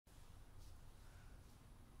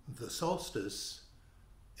The solstice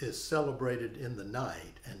is celebrated in the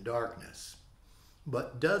night and darkness,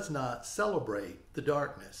 but does not celebrate the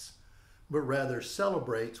darkness, but rather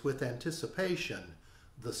celebrates with anticipation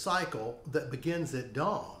the cycle that begins at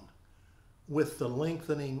dawn with the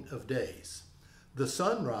lengthening of days. The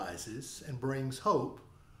sun rises and brings hope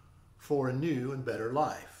for a new and better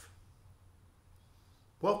life.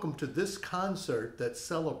 Welcome to this concert that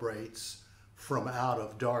celebrates from out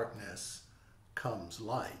of darkness comes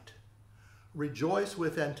light. Rejoice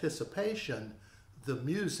with anticipation the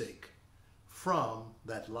music from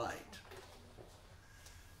that light.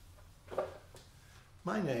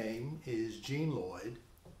 My name is Lloyd.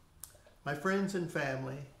 My friends and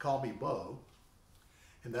family call me Bo,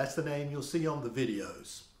 and that's the name you'll see on the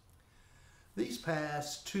videos. These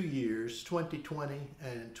past 2 years, 2020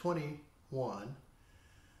 and 21,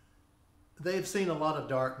 they've seen a lot of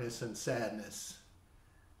darkness and sadness.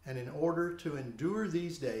 And in order to endure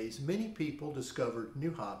these days, many people discovered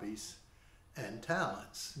new hobbies and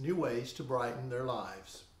talents, new ways to brighten their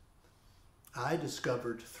lives. I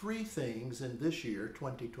discovered 3 things in this year,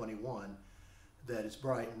 2021, that has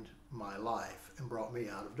brightened my life and brought me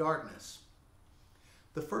out of darkness.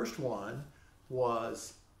 The first one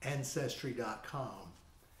was Ancestry.com.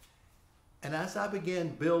 And as I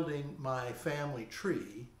began building my family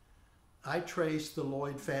tree, I traced the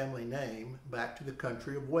Lloyd family name back to the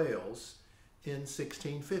country of Wales in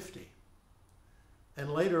 1650.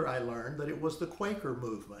 And later I learned that it was the Quaker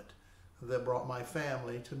movement that brought my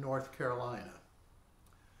family to North Carolina.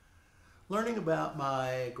 Learning about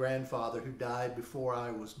my grandfather who died before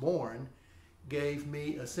I was born gave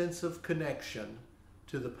me a sense of connection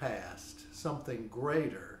to the past, something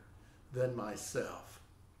greater than myself.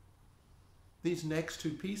 These next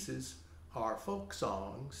 2 pieces are folk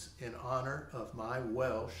songs in honor of my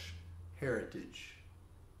Welsh heritage.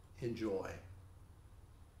 Enjoy.